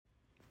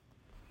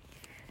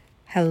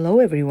Hello,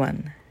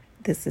 everyone.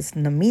 This is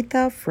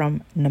Namita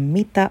from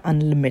Namita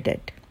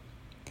Unlimited.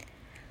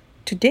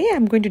 Today,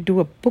 I'm going to do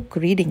a book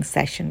reading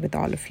session with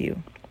all of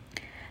you.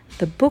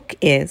 The book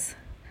is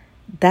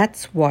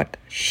That's What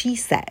She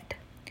Said: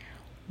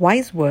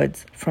 Wise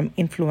Words from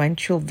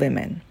Influential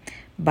Women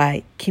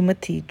by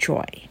Kimothy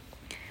Joy.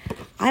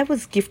 I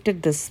was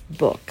gifted this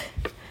book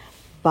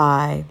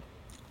by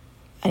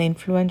an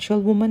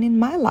influential woman in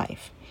my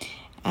life.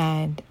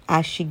 And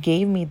as she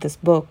gave me this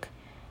book,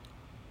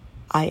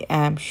 I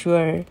am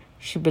sure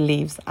she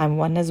believes I'm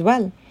one as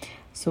well.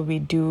 So we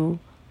do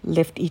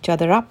lift each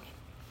other up.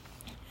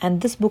 And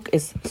this book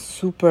is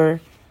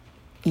super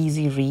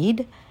easy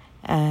read.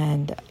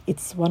 And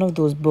it's one of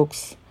those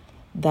books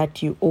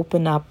that you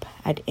open up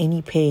at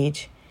any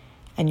page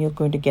and you're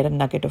going to get a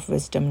nugget of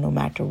wisdom no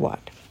matter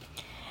what.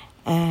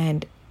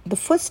 And the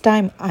first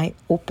time I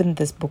opened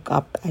this book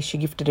up, as she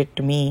gifted it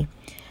to me,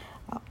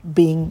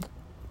 being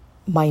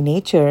my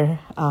nature,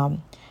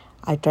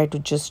 I tried to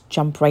just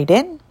jump right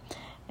in.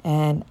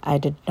 And I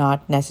did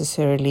not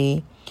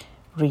necessarily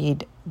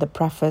read the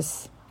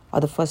preface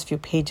or the first few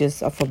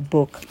pages of a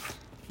book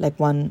like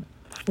one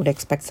would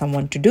expect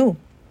someone to do.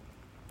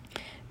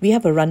 We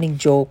have a running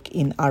joke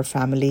in our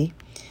family.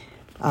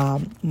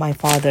 My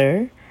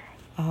father,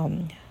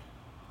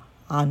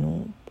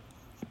 Anu,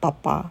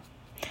 Papa,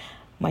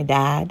 my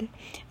dad,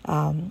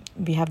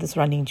 we have this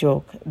running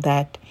joke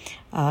that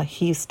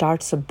he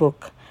starts a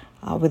book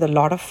with a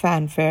lot of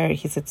fanfare.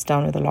 He sits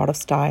down with a lot of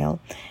style,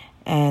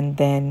 and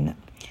then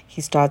he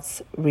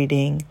starts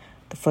reading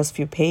the first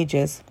few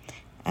pages,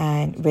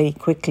 and very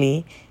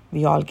quickly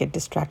we all get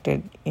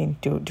distracted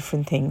into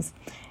different things,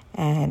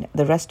 and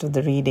the rest of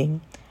the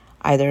reading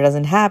either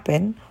doesn't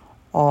happen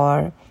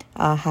or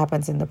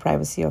happens in the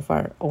privacy of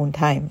our own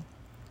time.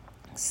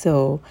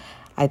 So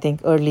I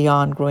think early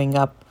on growing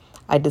up,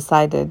 I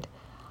decided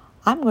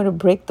I'm going to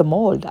break the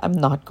mold. I'm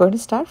not going to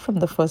start from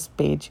the first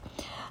page.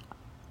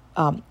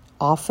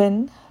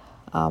 Often,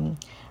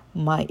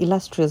 my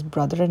illustrious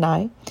brother and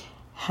I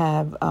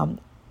have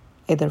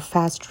either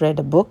fast read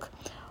a book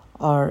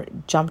or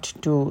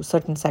jumped to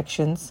certain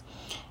sections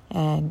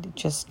and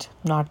just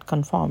not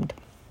conformed.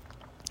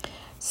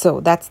 So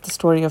that's the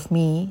story of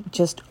me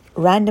just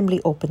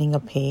randomly opening a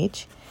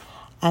page.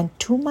 And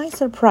to my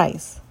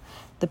surprise,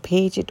 the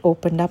page it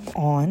opened up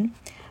on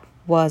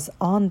was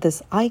on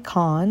this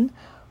icon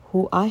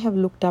who I have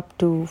looked up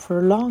to for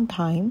a long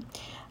time,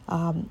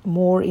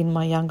 more in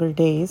my younger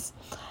days.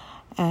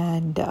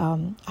 And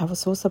I was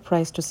so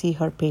surprised to see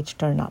her page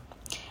turn up.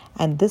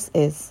 And this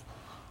is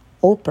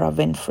Oprah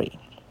Winfrey.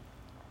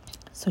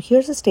 So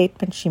here's a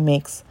statement she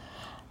makes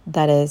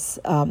that is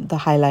the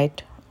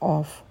highlight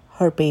of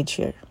her page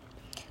here.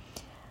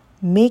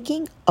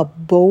 Making a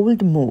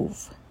bold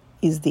move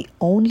is the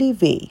only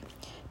way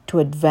to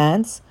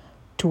advance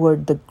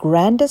toward the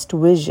grandest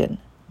vision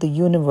the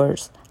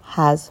universe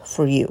has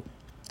for you.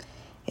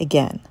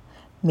 Again,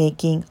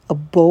 making a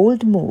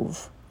bold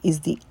move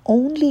is the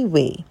only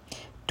way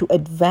to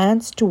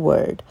advance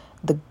toward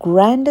the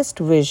grandest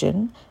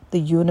vision the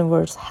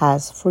universe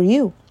has for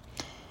you.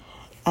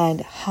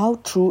 And how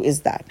true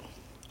is that?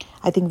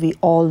 I think we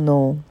all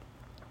know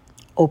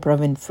Oprah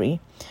Winfrey.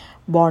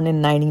 Born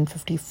in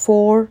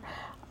 1954,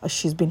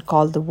 she's been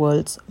called the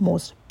world's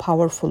most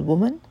powerful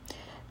woman.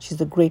 She's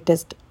the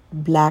greatest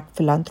Black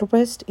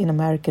philanthropist in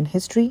American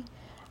history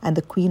and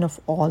the queen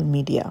of all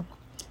media.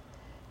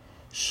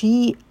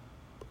 She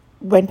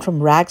went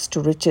from rags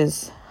to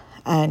riches,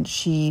 and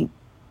she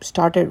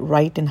started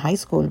right in high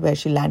school where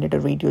she landed a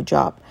radio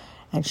job,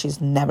 and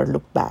she's never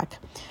looked back.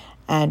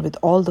 And with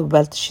all the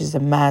wealth she's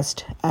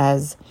amassed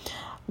as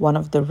one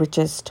of the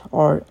richest,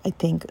 or I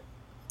think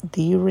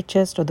the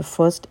richest or the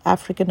first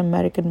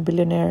African-American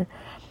billionaire,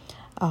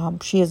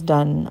 she has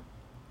done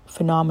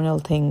phenomenal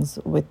things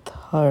with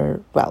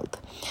her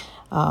wealth.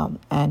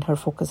 And her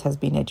focus has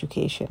been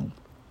education.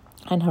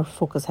 And her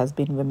focus has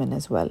been women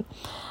as well.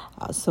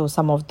 So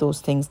some of those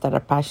things that are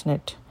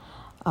passionate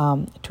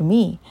to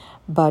me.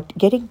 But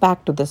getting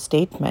back to the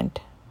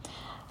statement,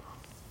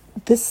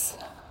 this,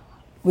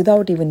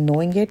 without even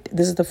knowing it,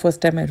 this is the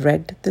first time I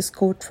read this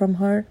quote from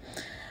her.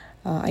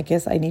 I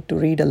guess I need to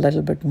read a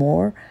little bit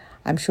more.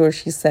 I'm sure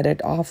she said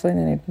it often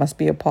and it must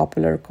be a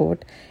popular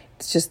quote.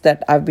 It's just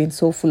that I've been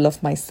so full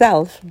of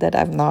myself that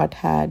I've not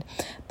had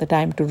the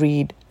time to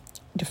read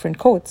different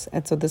quotes.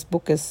 And so this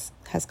book has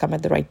come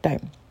at the right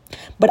time.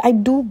 But I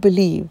do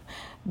believe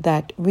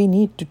that we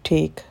need to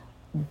take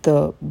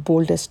the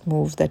boldest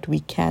move that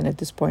we can at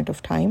this point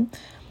of time.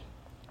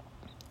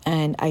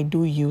 And I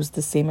do use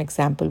the same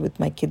example with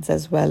my kids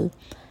as well.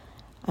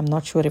 I'm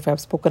not sure if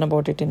I've spoken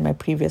about it in my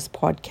previous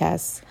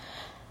podcasts,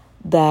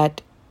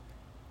 that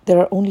there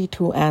are only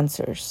two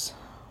answers.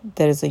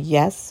 There is a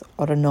yes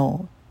or a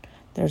no.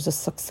 There's a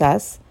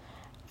success,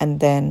 and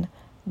then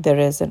there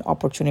is an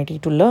opportunity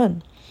to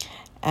learn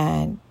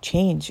and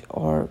change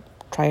or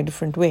try a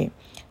different way.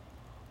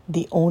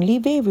 The only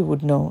way we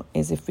would know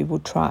is if we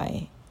would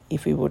try,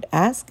 if we would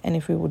ask, and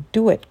if we would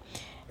do it.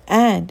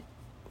 And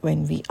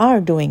when we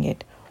are doing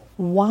it,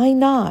 why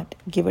not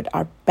give it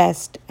our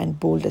best and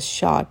boldest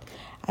shot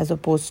as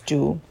opposed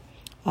to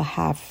a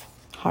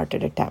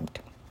half-hearted attempt?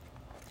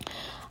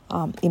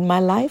 In my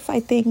life, I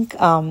think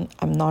I'm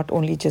not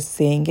only just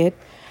saying it,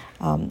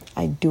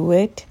 I do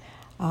it.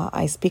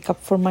 I speak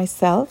up for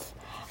myself.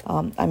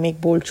 I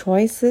make bold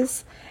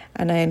choices,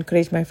 and I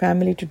encourage my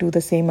family to do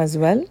the same as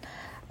well.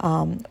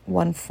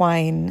 One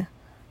fine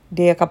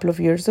day a couple of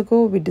years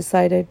ago, we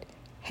decided,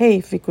 hey,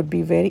 if we could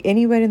be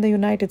anywhere in the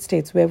United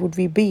States, where would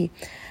we be?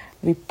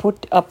 We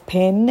put a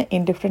pin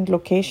in different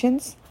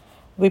locations.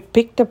 We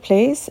picked a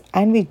place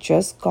and we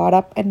just got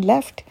up and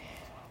left.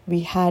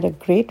 We had a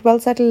great,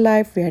 well-settled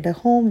life. We had a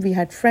home, we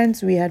had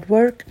friends, we had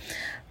work,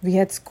 we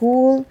had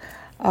school.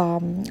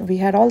 We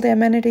had all the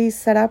amenities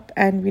set up,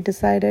 and we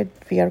decided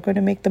we are going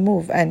to make the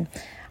move. And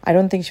I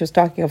don't think she was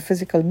talking of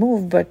physical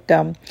move, but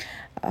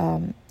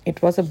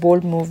it was a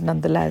bold move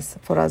nonetheless,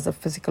 for us, a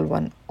physical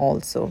one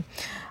also.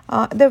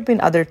 There have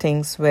been other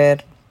things where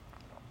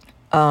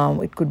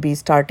it could be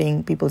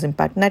starting People's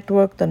Impact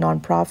Network, the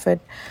nonprofit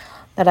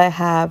that I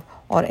have,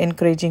 or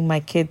encouraging my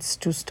kids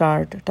to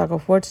start Tug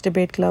of Words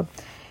Debate Club.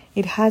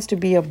 It has to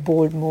be a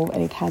bold move,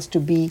 and it has to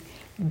be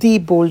the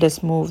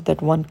boldest move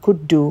that one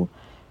could do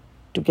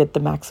to get the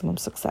maximum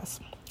success.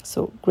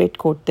 So, great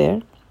quote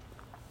there.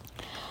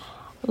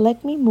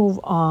 Let me move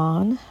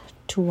on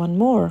to one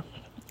more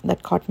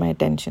that caught my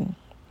attention.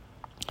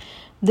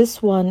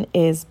 This one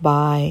is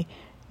by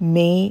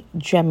Mae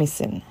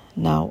Jemison.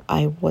 Now,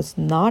 I was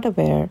not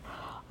aware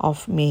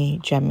of Mae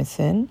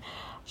Jemison.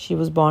 She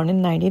was born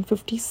in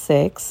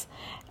 1956,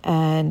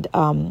 and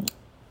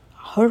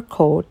her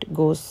quote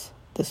goes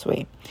this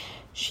way.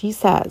 She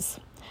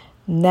says,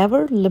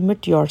 "Never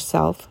limit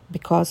yourself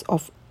because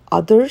of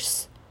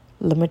others'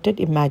 limited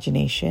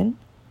imagination.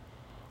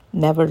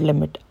 Never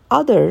limit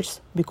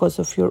others because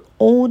of your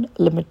own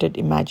limited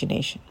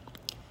imagination."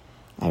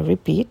 I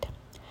repeat,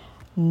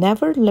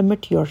 never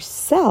limit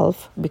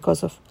yourself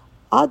because of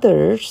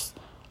others'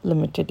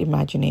 limited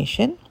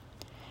imagination.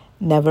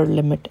 Never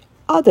limit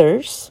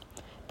others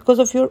because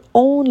of your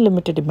own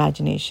limited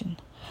imagination.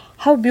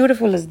 How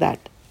beautiful is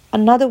that?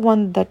 Another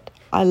one that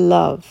I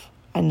love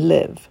and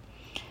live.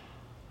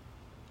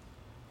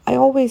 I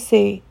always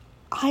say,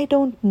 I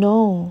don't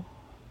know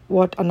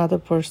what another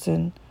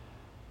person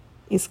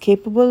is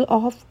capable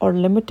of or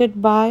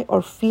limited by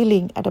or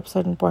feeling at a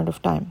certain point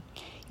of time.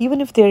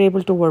 Even if they're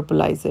able to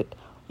verbalize it,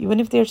 even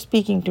if they're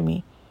speaking to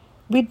me,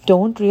 we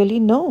don't really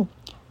know.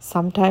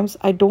 Sometimes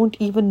I don't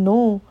even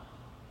know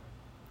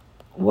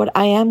what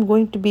I am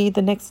going to be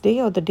the next day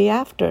or the day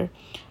after.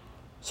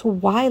 So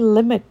why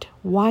limit?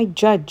 Why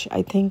judge?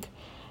 I think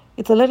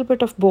it's a little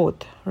bit of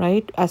both,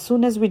 right? As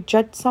soon as we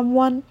judge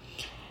someone,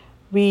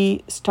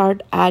 we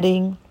start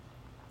adding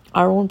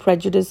our own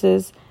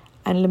prejudices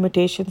and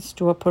limitations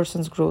to a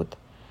person's growth.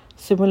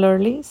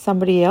 Similarly,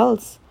 somebody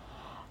else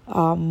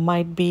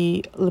might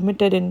be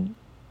limited in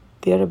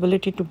their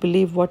ability to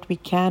believe what we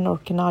can or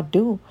cannot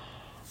do.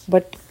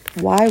 But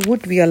why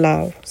would we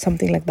allow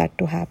something like that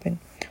to happen?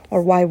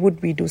 Or why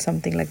would we do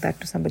something like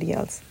that to somebody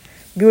else?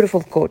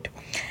 Beautiful quote.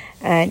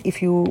 And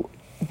if you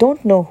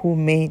don't know who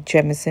Mae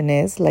Jemison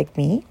is, like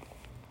me,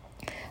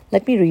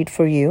 let me read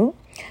for you.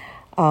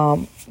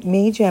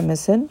 Mae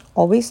Jemison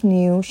always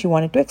knew she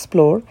wanted to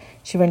explore.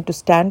 She went to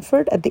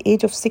Stanford at the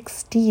age of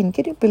 16.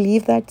 Can you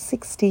believe that?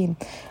 16.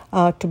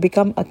 To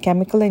become a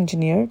chemical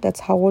engineer.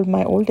 That's how old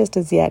my oldest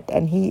is yet.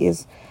 And he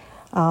is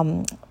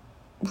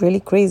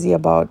really crazy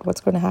about what's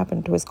going to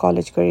happen to his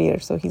college career.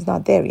 So he's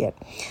not there yet.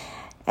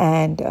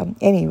 And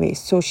anyway,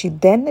 so she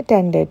then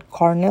attended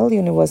Cornell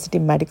University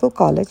Medical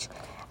College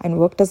and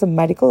worked as a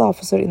medical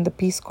officer in the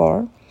Peace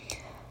Corps.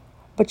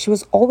 But she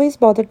was always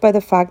bothered by the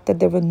fact that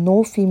there were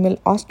no female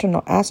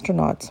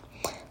astronauts.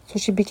 So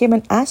she became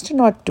an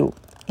astronaut too.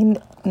 In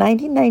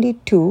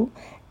 1992,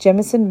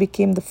 Jemison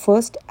became the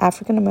first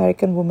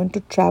African-American woman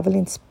to travel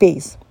in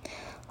space.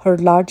 Her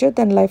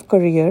larger-than-life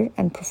career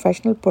and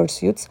professional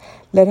pursuits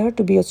led her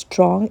to be a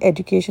strong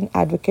education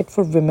advocate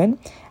for women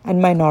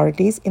and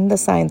minorities in the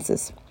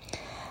sciences.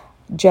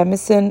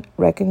 Jemison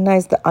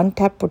recognized the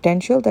untapped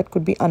potential that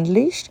could be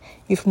unleashed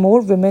if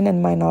more women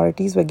and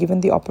minorities were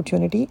given the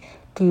opportunity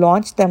to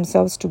launch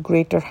themselves to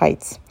greater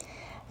heights.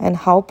 And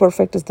how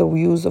perfect is the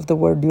use of the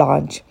word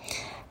launch.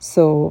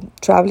 So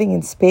traveling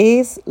in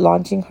space,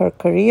 launching her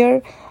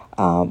career,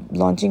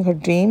 launching her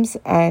dreams,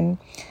 and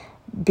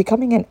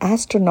becoming an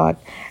astronaut.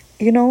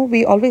 You know,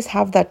 we always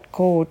have that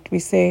quote. We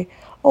say,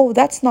 oh,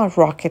 that's not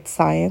rocket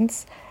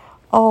science.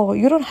 Oh,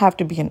 you don't have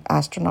to be an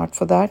astronaut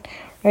for that,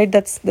 right?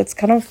 That's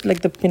kind of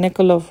like the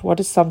pinnacle of what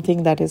is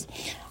something that is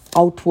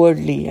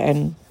outwardly,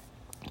 and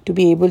to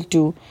be able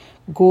to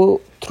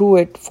go through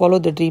it, follow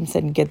the dreams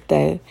and get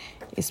there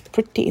is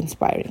pretty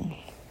inspiring.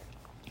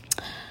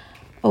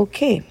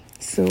 Okay,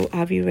 so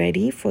are we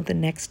ready for the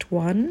next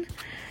one?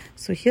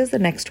 So here's the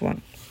next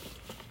one.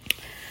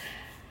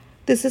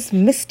 This is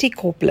Misty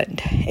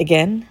Copeland.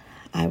 Again,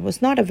 I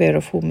was not aware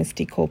of who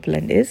Misty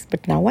Copeland is,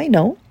 but now I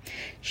know.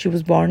 She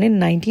was born in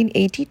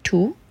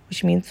 1982,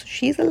 which means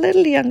she's a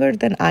little younger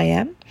than I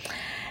am.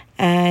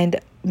 And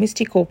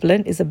Misty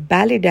Copeland is a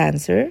ballet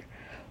dancer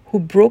who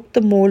broke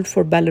the mold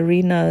for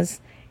ballerinas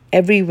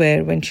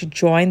everywhere when she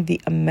joined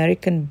the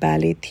American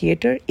Ballet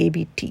Theatre,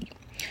 ABT.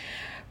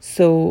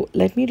 So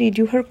let me read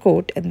you her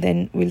quote and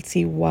then we'll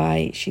see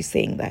why she's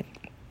saying that.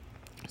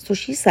 So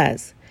she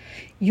says,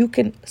 "You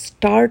can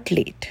start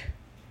late.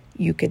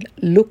 You can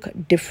look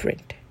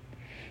different.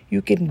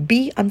 You can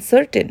be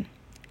uncertain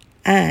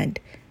and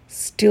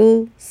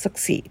still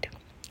succeed."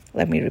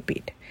 Let me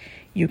repeat.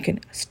 You can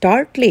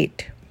start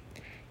late.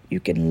 You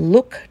can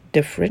look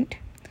different.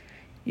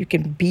 You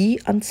can be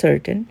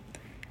uncertain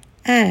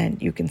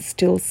and you can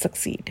still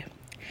succeed.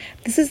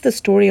 This is the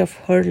story of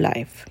her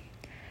life.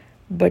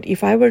 But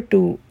if I were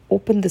to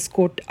open this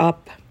quote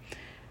up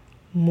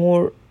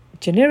more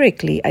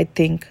generically, I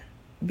think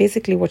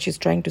basically what she's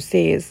trying to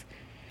say is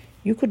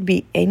you could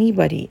be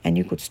anybody and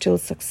you could still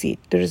succeed.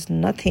 There is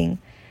nothing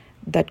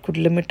that could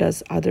limit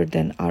us other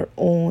than our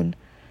own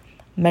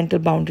mental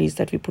boundaries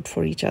that we put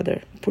for each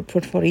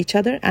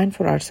other and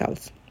for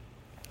ourselves.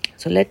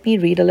 So let me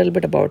read a little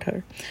bit about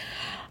her.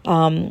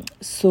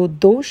 So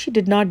though she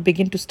did not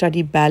begin to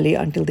study ballet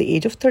until the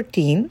age of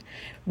 13,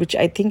 which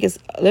I think is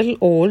a little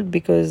old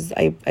because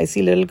I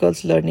see little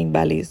girls learning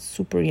ballet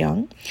super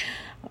young,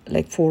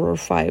 like 4 or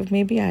 5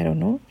 maybe, I don't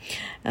know.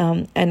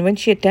 And when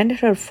she attended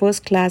her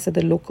first class at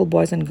the local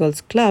Boys and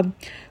Girls Club,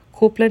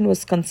 Copeland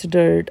was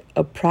considered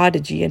a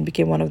prodigy and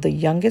became one of the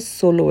youngest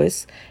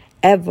soloists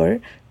ever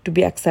to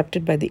be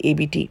accepted by the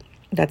ABT.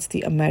 That's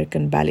the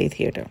American Ballet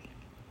Theatre.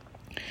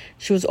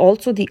 She was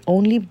also the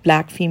only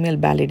black female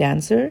ballet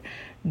dancer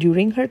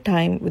during her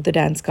time with the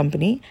dance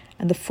company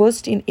and the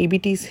first in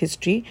ABT's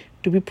history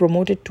to be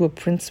promoted to a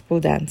principal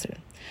dancer.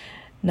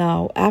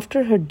 Now,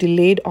 after her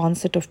delayed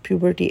onset of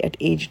puberty at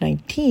age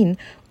 19,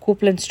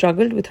 Copeland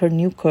struggled with her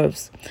new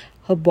curves.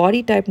 Her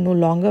body type no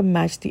longer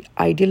matched the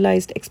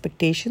idealized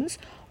expectations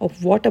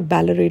of what a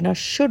ballerina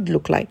should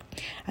look like,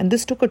 and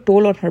this took a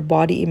toll on her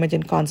body image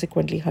and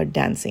consequently her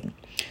dancing.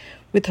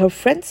 With her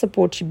friends'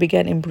 support, she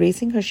began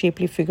embracing her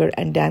shapely figure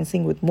and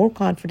dancing with more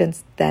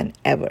confidence than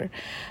ever,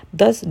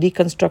 thus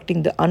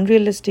deconstructing the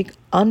unrealistic,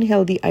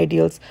 unhealthy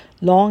ideals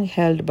long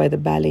held by the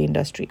ballet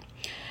industry.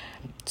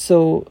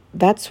 So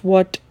that's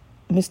what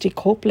Misty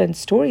Copeland's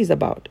story is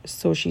about.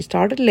 So she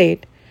started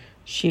late,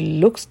 she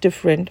looks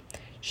different,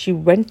 she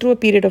went through a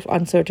period of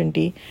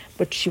uncertainty,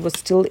 but she was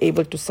still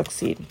able to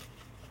succeed.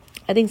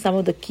 I think some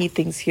of the key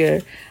things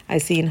here I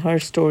see in her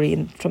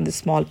story from this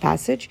small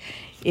passage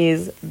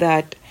is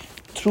that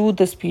through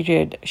this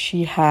period,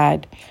 she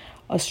had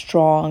a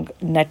strong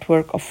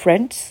network of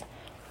friends,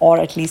 or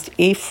at least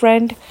a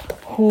friend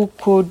who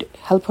could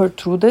help her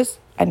through this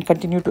and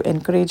continue to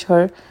encourage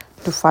her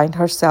to find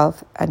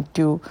herself and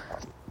to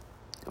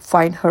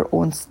find her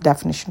own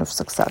definition of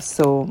success.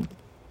 So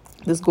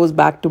this goes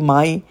back to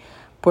my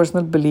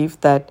personal belief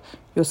that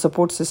your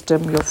support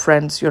system, your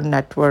friends, your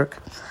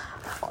network,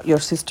 your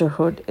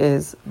sisterhood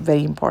is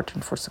very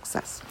important for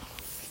success.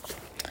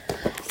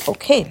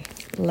 Okay,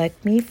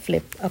 let me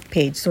flip a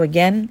page. So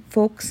again,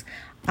 folks,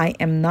 I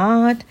am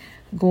not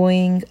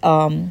going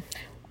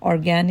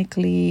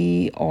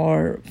organically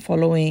or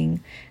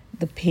following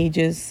the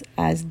pages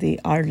as they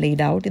are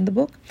laid out in the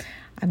book.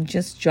 I'm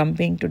just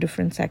jumping to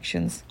different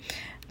sections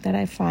that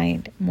I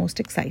find most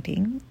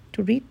exciting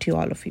to read to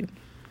all of you.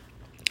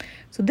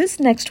 So this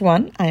next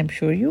one, I am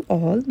sure you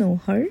all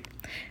know her.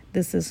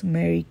 This is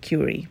Marie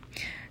Curie.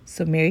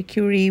 So Marie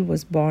Curie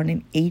was born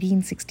in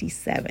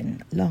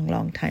 1867,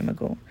 long time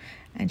ago,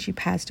 and she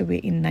passed away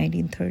in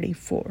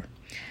 1934.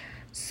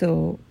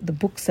 So the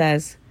book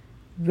says,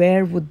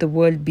 where would the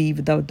world be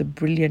without the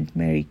brilliant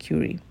Marie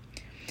Curie?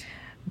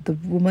 The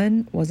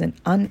woman was an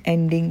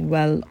unending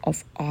well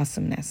of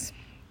awesomeness.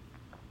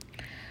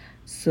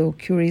 So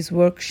Curie's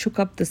work shook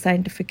up the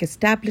scientific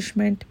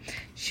establishment.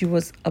 She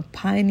was a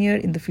pioneer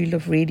in the field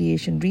of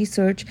radiation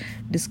research,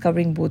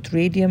 discovering both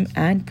radium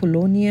and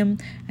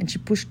polonium, and she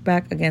pushed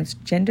back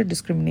against gender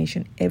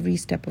discrimination every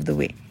step of the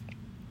way.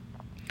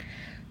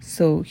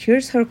 So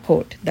here's her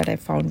quote that I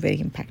found very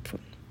impactful.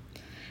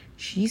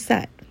 She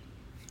said,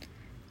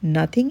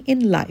 "Nothing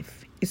in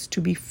life is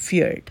to be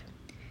feared.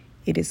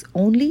 It is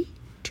only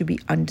to be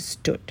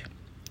understood."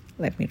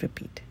 Let me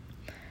repeat.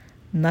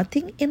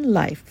 Nothing in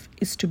life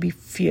is to be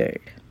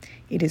feared.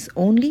 It is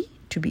only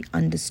to be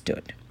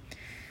understood.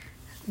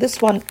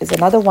 This one is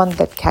another one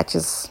that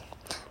catches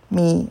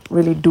me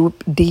really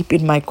deep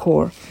in my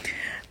core.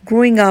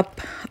 Growing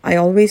up, I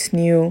always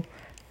knew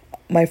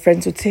my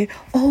friends would say,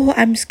 "Oh,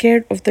 I'm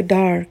scared of the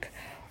dark.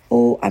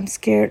 Oh, I'm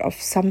scared of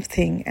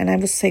something." And I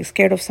was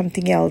scared of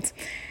something else.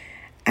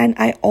 And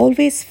I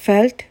always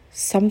felt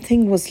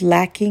something was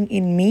lacking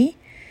in me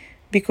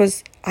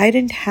because I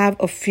didn't have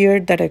a fear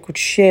that I could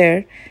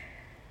share,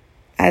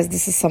 as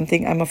this is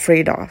something I'm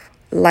afraid of.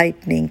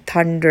 Lightning,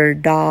 thunder,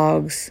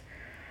 dogs,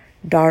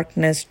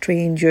 darkness,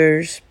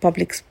 strangers,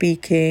 public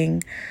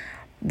speaking,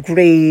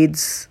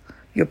 grades,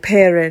 your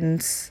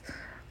parents,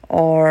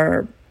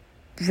 or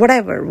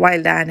whatever,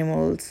 wild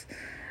animals.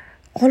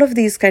 All of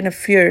these kind of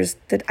fears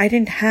that I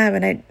didn't have.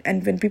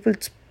 And when people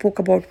spoke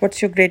about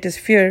what's your greatest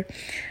fear,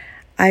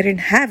 I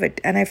didn't have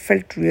it, and I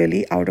felt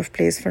really out of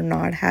place for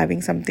not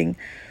having something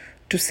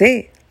to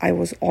say. I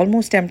was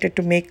almost tempted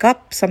to make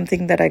up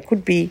something that I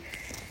could be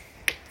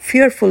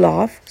fearful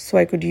of, so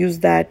I could use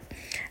that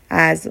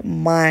as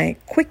my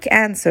quick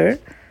answer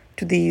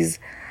to these.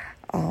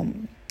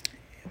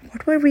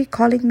 What were we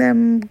calling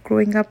them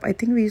growing up? I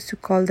think we used to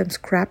call them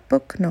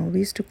scrapbook. No, we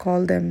used to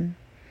call them.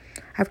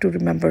 I have to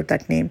remember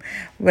that name.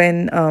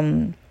 When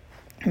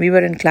we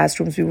were in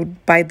classrooms, we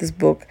would buy this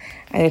book,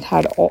 and it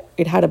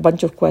had a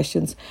bunch of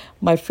questions.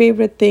 My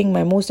favorite thing,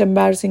 my most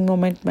embarrassing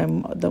moment,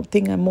 the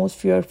thing I'm most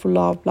fearful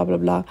of, blah blah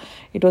blah.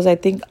 It was, I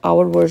think,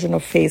 our version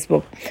of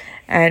Facebook,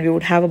 and we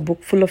would have a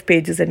book full of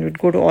pages, and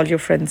we'd go to all your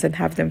friends and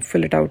have them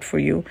fill it out for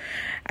you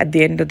at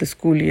the end of the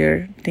school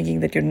year, thinking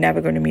that you're never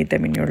going to meet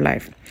them in your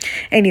life.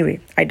 Anyway,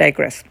 I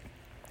digress.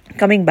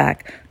 Coming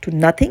back to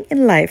nothing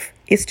in life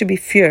is to be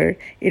feared;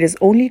 it is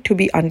only to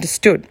be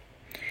understood.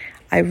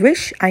 I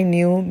wish I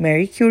knew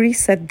Marie Curie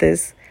said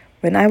this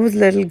when I was a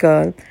little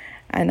girl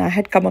and I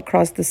had come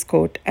across this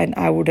quote, and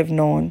I would have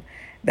known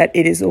that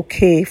it is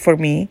okay for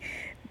me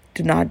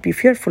to not be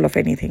fearful of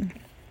anything.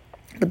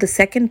 But the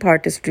second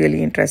part is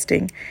really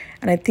interesting,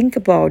 and I think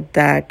about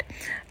that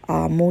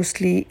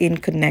mostly in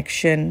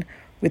connection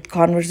with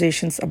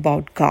conversations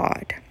about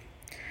God.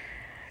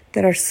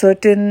 There are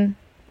certain,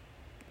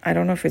 I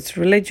don't know if it's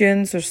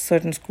religions or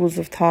certain schools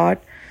of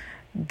thought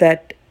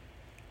that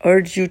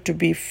urge you to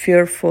be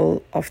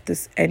fearful of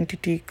this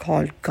entity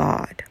called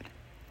God.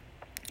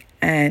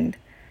 And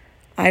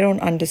I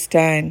don't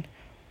understand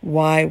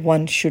why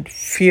one should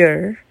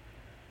fear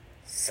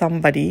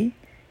somebody,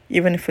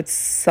 even if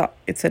it's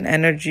an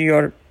energy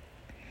or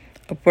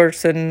a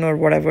person or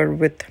whatever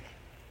with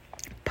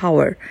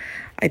power.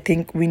 I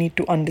think we need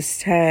to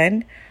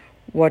understand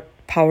what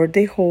power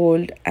they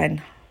hold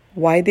and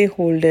why they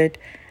hold it,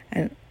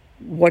 and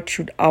what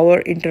should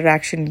our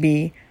interaction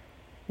be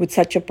with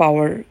such a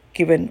power,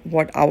 given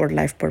what our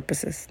life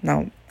purpose is.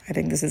 Now, I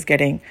think this is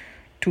getting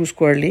too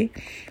squirrely,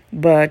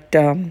 but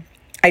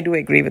I do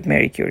agree with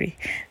Marie Curie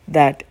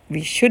that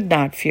we should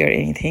not fear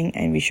anything,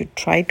 and we should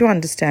try to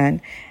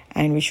understand,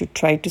 and we should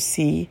try to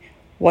see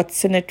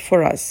what's in it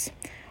for us.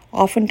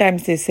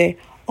 Oftentimes they say,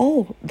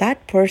 oh,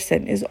 that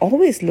person is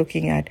always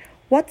looking at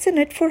what's in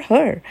it for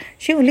her.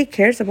 She only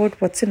cares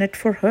about what's in it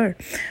for her.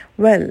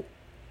 Well,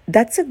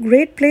 that's a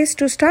great place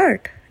to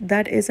start.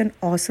 That is an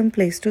awesome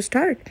place to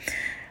start.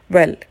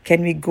 Well,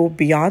 can we go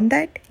beyond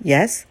that?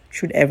 Yes.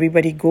 Should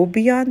everybody go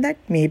beyond that?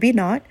 Maybe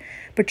not.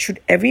 But should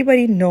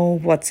everybody know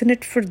what's in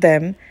it for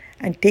them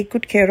and take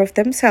good care of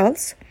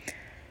themselves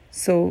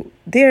so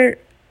their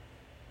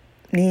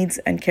needs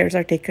and cares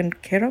are taken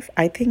care of?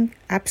 I think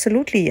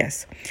absolutely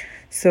yes.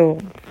 So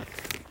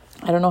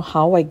I don't know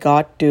how I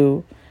got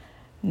to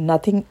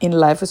nothing in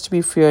life is to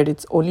be feared.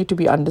 It's only to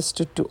be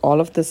understood to all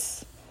of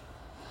this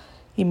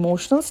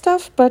emotional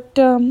stuff. But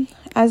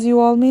as you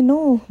all may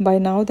know by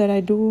now that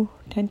I do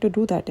tend to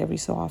do that every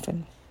so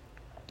often.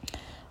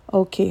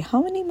 Okay,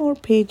 how many more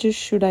pages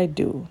should I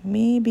do?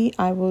 Maybe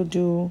I will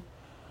do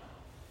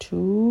 2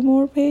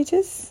 more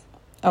pages.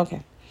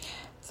 Okay,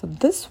 so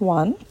this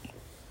one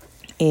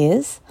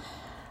is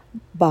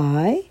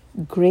by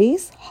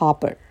Grace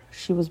Hopper.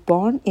 She was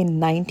born in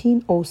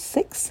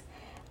 1906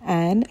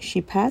 and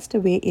she passed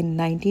away in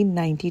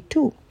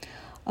 1992.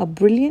 A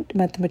brilliant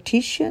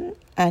mathematician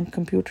and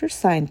computer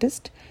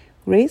scientist,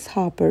 Grace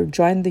Hopper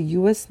joined the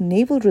U.S.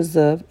 Naval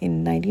Reserve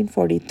in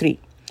 1943.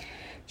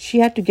 She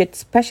had to get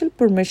special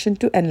permission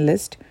to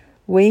enlist,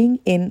 weighing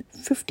in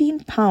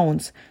 15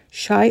 pounds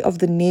shy of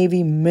the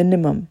Navy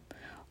minimum.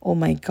 Oh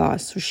my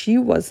gosh, so she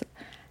was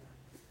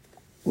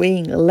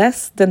weighing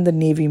less than the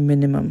Navy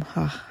minimum.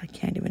 I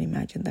can't even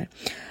imagine that.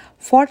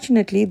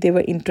 Fortunately, they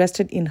were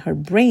interested in her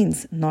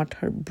brains, not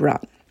her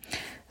brawn.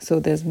 So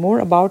there's more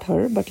about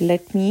her, but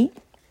let me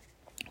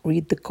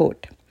read the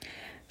quote.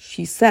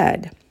 She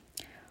said,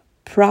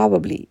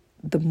 "Probably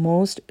the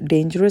most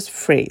dangerous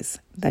phrase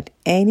that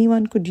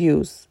anyone could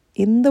use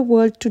in the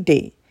world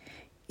today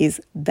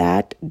is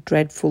that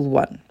dreadful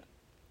one."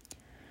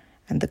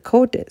 And the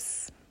quote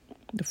is,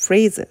 the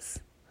phrase is,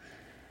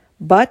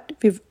 "But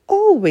we've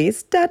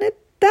always done it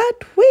that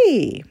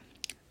way."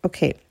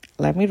 Okay,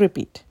 let me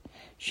repeat.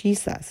 She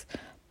says,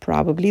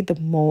 probably the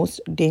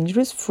most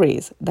dangerous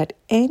phrase that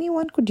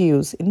anyone could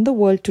use in the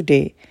world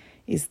today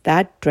is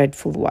that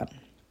dreadful one.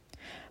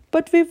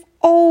 But we've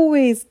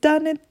always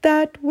done it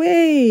that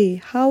way.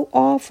 How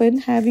often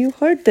have you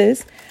heard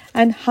this?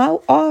 And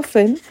how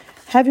often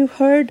have you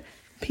heard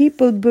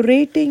people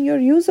berating your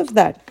use of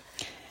that?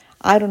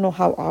 I don't know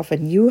how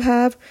often you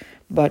have,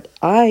 but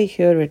I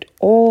hear it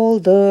all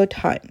the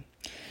time.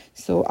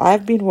 So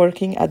I've been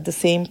working at the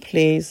same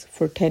place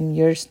for 10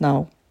 years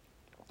now.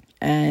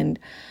 And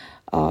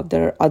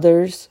there are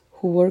others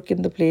who work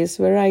in the place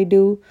where I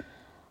do.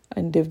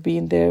 And they've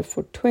been there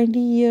for 20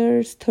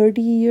 years,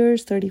 30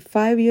 years,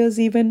 35 years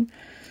even.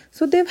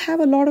 So they have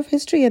a lot of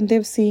history and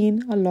they've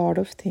seen a lot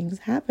of things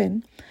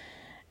happen.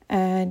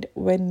 And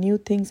when new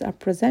things are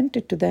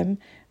presented to them,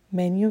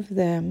 many of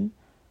them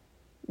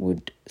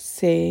would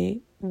say,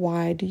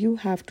 why do you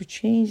have to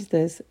change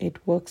this?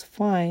 It works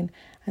fine.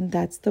 And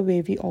that's the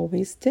way we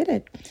always did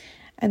it.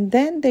 And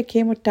then there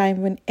came a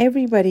time when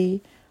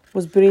everybody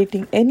was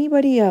berating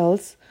anybody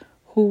else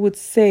who would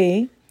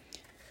say,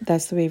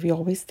 that's the way we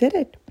always did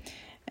it.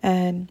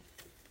 And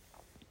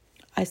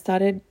I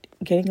started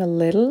getting a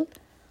little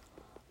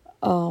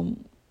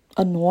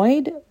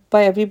annoyed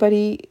by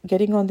everybody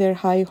getting on their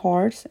high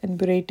horse and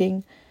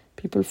berating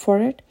people for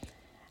it.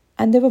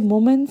 And there were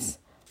moments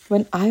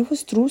when I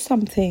was through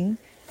something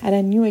and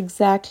I knew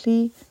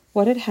exactly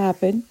what had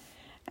happened.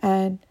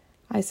 And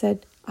I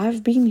said,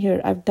 I've been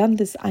here, I've done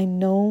this, I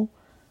know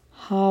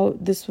how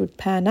this would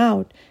pan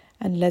out,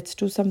 and let's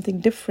do something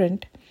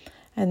different.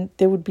 And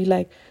they would be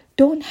like,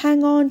 don't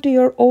hang on to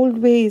your old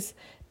ways.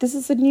 This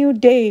is a new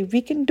day.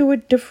 We can do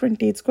it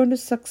differently. It's going to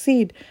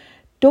succeed.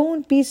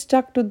 Don't be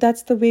stuck to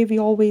that's the way we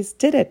always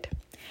did it.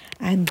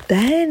 And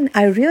then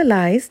I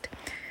realized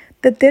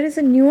that there is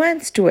a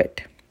nuance to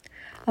it.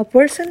 A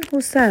person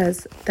who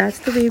says that's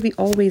the way we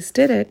always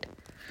did it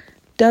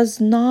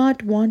does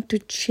not want to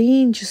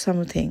change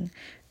something.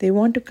 They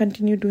want to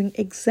continue doing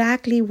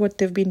exactly what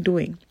they've been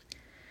doing.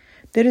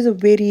 There is a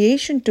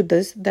variation to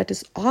this that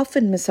is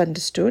often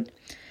misunderstood,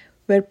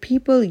 where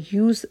people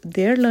use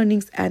their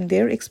learnings and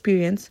their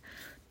experience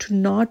to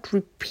not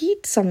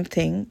repeat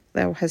something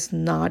that has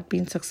not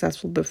been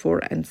successful before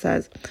and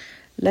says,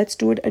 let's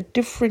do it a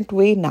different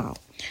way now.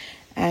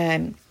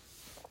 And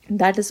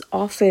that is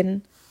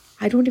often,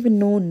 I don't even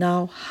know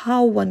now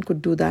how one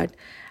could do that.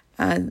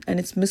 And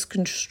it's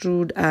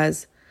misconstrued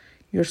as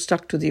you're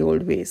stuck to the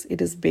old ways.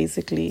 It is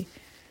basically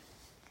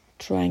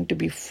trying to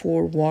be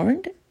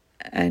forewarned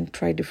and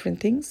try different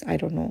things. I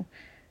don't know.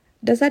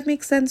 Does that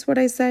make sense what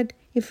I said?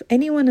 If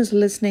anyone is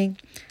listening,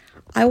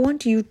 I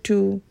want you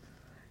to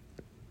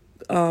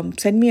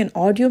send me an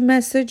audio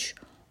message,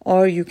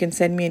 or you can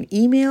send me an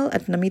email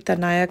at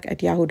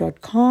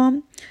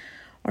namitanayak@yahoo.com,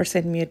 or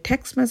send me a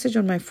text message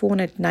on my phone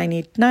at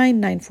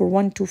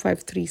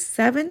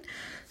 989-941-2537.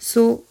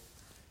 So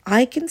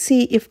I can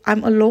see if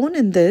I'm alone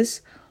in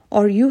this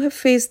or you have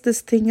faced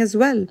this thing as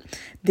well.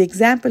 The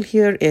example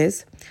here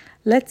is,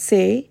 let's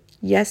say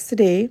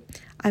yesterday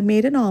I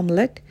made an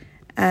omelette,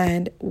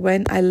 and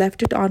when I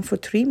left it on for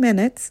 3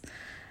 minutes,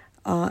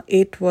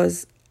 it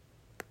was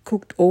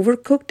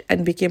overcooked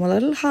and became a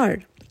little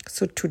hard.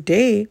 So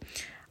today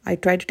I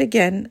tried it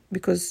again,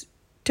 because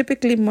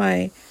typically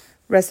my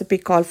recipe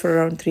called for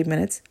around 3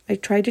 minutes. I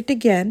tried it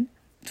again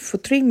for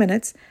 3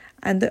 minutes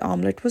and the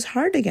omelette was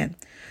hard again.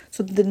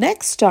 So the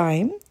next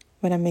time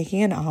when I'm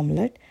making an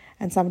omelette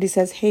and somebody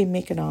says, hey,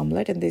 make an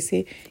omelette, and they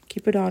say,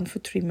 keep it on for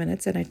 3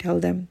 minutes, and I tell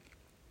them,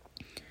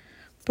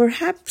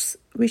 perhaps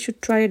we should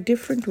try a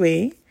different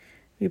way.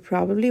 We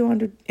probably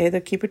want to either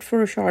keep it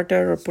for a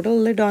shorter or put a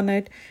lid on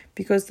it,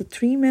 because the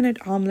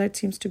 3-minute omelette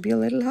seems to be a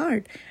little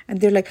hard.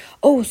 And they're like,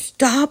 oh,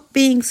 stop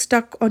being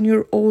stuck on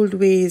your old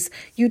ways.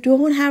 You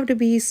don't have to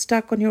be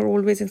stuck on your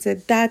old ways and say,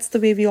 that's the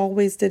way we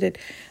always did it.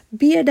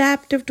 Be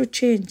adaptive to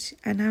change.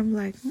 And I'm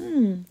like,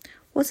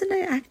 wasn't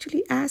I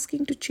actually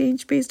asking to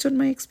change based on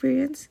my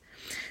experience?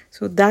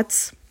 So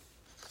that's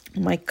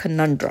my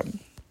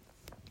conundrum.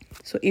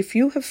 So if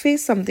you have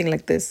faced something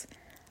like this,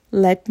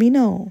 let me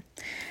know.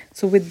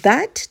 So with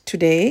that,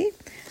 today,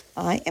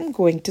 I am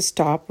going to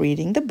stop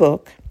reading the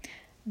book,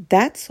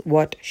 That's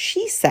What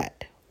She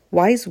Said,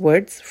 Wise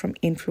Words from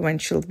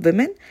Influential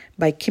Women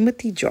by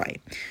Kimothy Joy.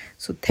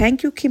 So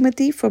thank you,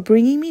 Kimothy, for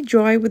bringing me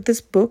joy with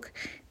this book.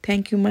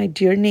 Thank you, my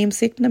dear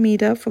namesake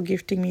Namita, for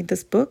gifting me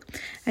this book.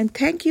 And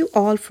thank you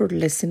all for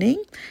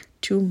listening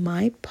to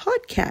my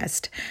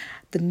podcast.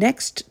 The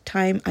next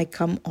time I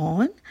come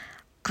on,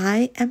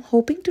 I am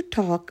hoping to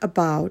talk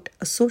about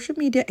a social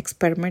media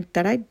experiment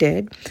that I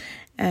did,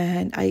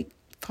 and I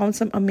found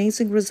some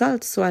amazing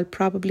results. So I'll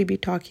probably be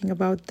talking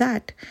about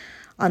that.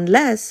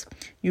 Unless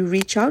you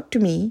reach out to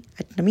me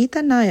at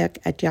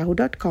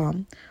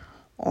namitanayak@yahoo.com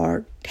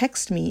or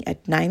text me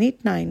at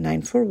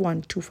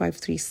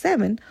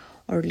 989-941-2537,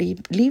 or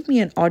leave me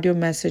an audio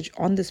message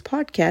on this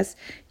podcast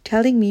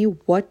telling me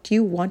what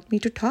you want me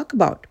to talk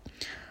about.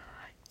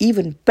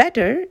 Even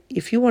better,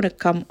 if you want to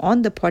come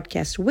on the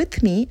podcast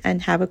with me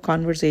and have a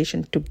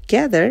conversation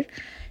together,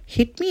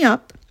 hit me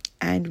up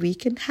and we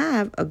can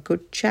have a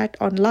good chat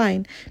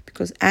online,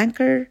 because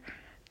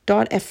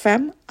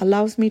Anchor.fm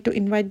allows me to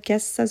invite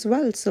guests as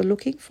well. So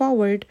looking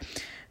forward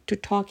to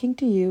talking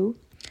to you.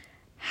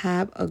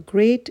 Have a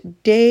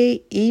great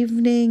day,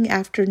 evening,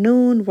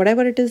 afternoon,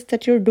 whatever it is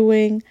that you're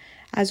doing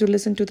as you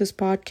listen to this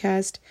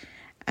podcast,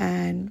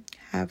 and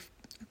have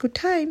a good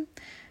time.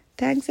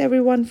 Thanks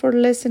everyone for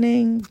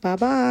listening.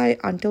 Bye-bye.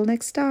 Until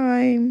next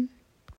time.